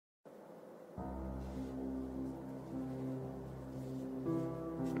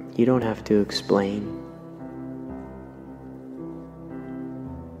You don't have to explain.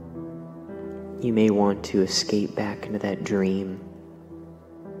 You may want to escape back into that dream,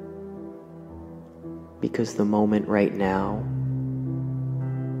 because the moment right now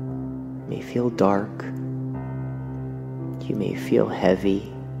may feel dark. You may feel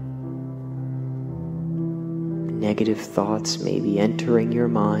heavy. Negative thoughts may be entering your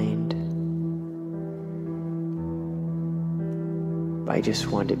mind. I just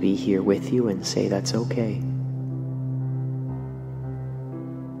want to be here with you and say that's okay.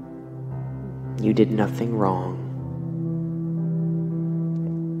 You did nothing wrong.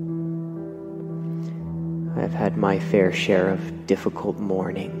 I've had my fair share of difficult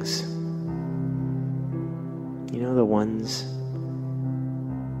mornings. You know, the ones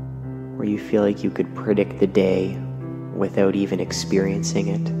where you feel like you could predict the day without even experiencing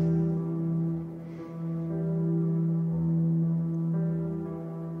it.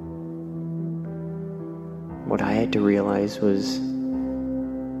 What I had to realize was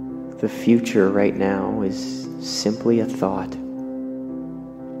the future right now is simply a thought.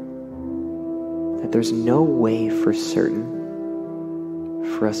 That there's no way for certain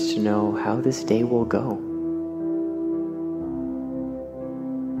for us to know how this day will go.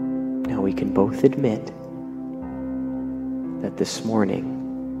 Now we can both admit that this morning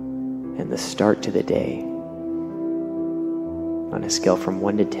and the start to the day on a scale from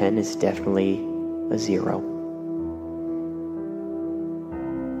 1 to 10 is definitely a 0.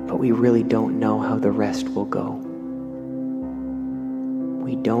 But we really don't know how the rest will go.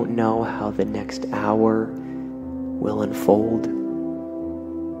 We don't know how the next hour will unfold.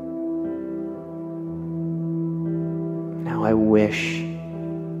 Now I wish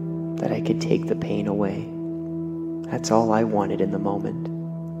that I could take the pain away. That's all I wanted in the moment.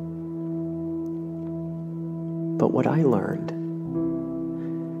 But what I learned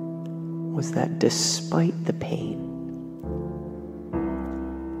was that despite the pain,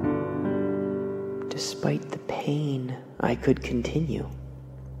 I could continue.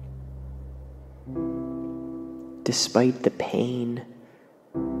 Despite the pain,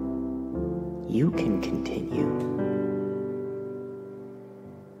 you can continue.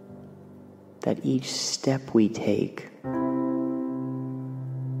 That each step we take,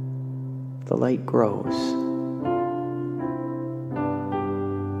 the light grows.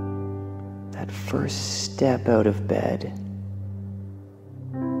 That first step out of bed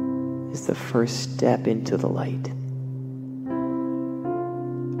is the first step into the light.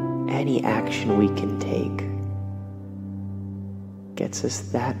 Any action we can take gets us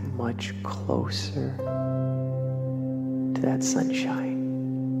that much closer to that sunshine.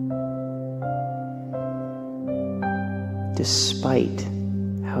 Despite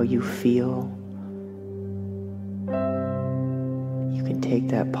how you feel, you can take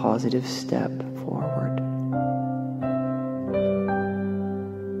that positive step forward.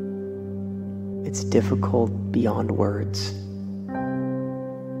 It's difficult beyond words,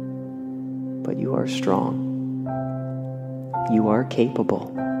 but you are strong. You are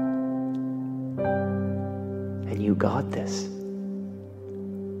capable. And you got this.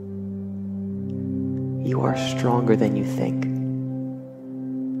 You are stronger than you think.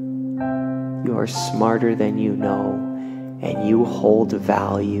 You are smarter than you know, and you hold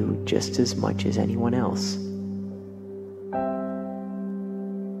value just as much as anyone else.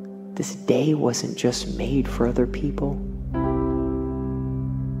 This day wasn't just made for other people.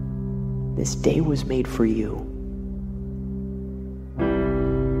 This day was made for you.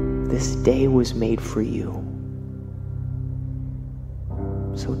 This day was made for you.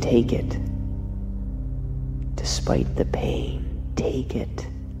 So take it. Despite the pain, take it.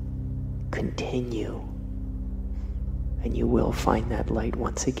 Continue. And you will find that light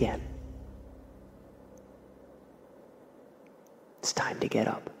once again. It's time to get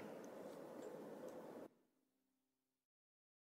up.